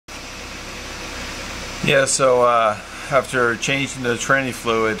Yeah, so after changing the tranny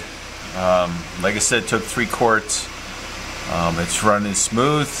fluid, like I said, it took 3 quarts. It's running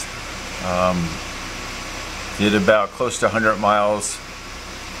smooth. Did about close to 100 miles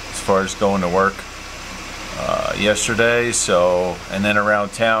as far as going to work yesterday. So, and then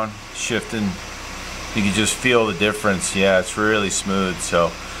around town, shifting, you can just feel the difference. Yeah, it's really smooth.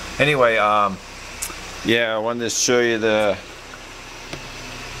 So, anyway, yeah, I wanted to show you the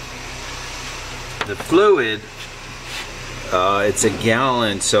fluid. It's a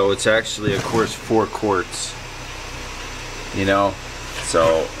gallon, so it's actually, of course, 4 quarts. You know,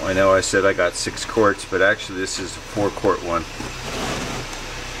 so I know I said I got 6 quarts, but actually this is a 4 quart one.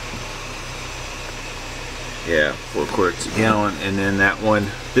 Yeah, 4 quarts a gallon, and then that one,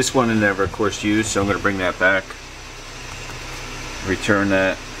 this one I never, of course, used, so I'm going to bring that back, return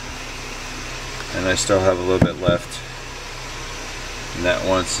that, and I still have a little bit left. And that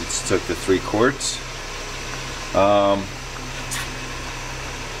one, since it took the 3 quarts.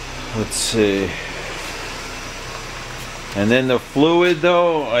 Let's see. And then the fluid,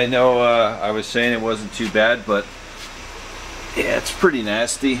 though, I know I was saying it wasn't too bad, but yeah, it's pretty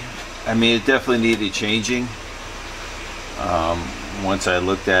nasty. I mean, it definitely needed changing. Once I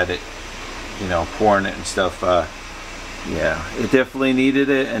looked at it, you know, pouring it and stuff, yeah, it definitely needed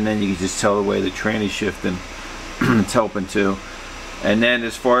it. And then you can just tell the way the tranny's shifting. It's helping too. And then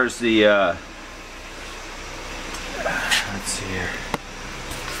as far as the, let's see here.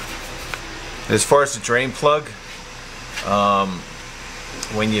 As far as the drain plug,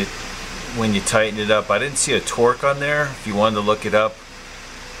 when you tighten it up, I didn't see a torque on there. If you wanted to look it up,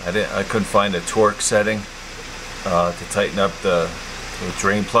 I couldn't find a torque setting to tighten up the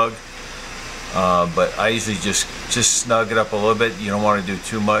drain plug. But I usually just snug it up a little bit. You don't want to do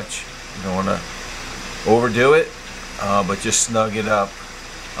too much. You don't want to overdo it, but just snug it up.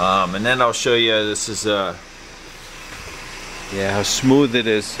 And then I'll show you. This is yeah, how smooth it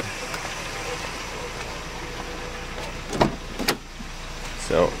is.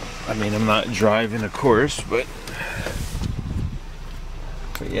 So, I mean, I'm not driving, of course, but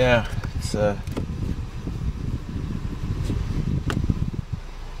yeah, it's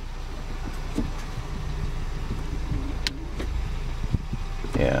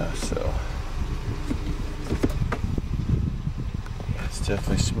yeah, so yeah, it's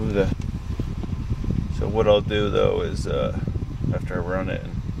definitely smoother. So what I'll do though is after I run it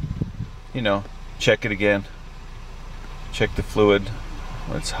and, you know, check it again, check the fluid.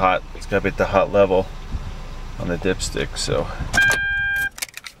 When it's hot, it's got to be at the hot level on the dipstick. So,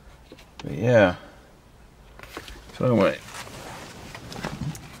 but yeah. So anyway,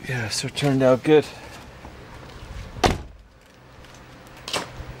 yeah, so it turned out good.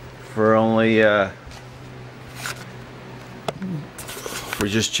 For only for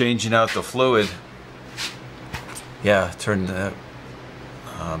just changing out the fluid. Yeah, turned that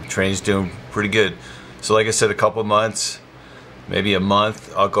train's doing pretty good. So like I said, a couple months, maybe a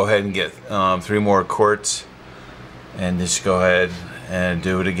month, I'll go ahead and get 3 more quarts and just go ahead and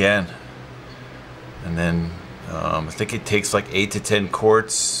do it again. And then I think it takes like 8 to 10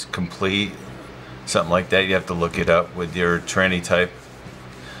 quarts complete, something like that. You have to look it up with your tranny type.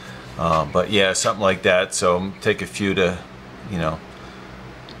 But yeah, something like that. So take a few to, you know,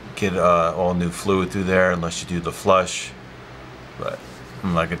 get all new fluid through there, unless you do the flush. But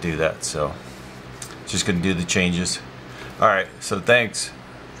I'm not gonna do that, so just gonna do the changes. Alright, so thanks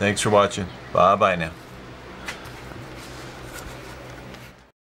for watching. Bye bye now.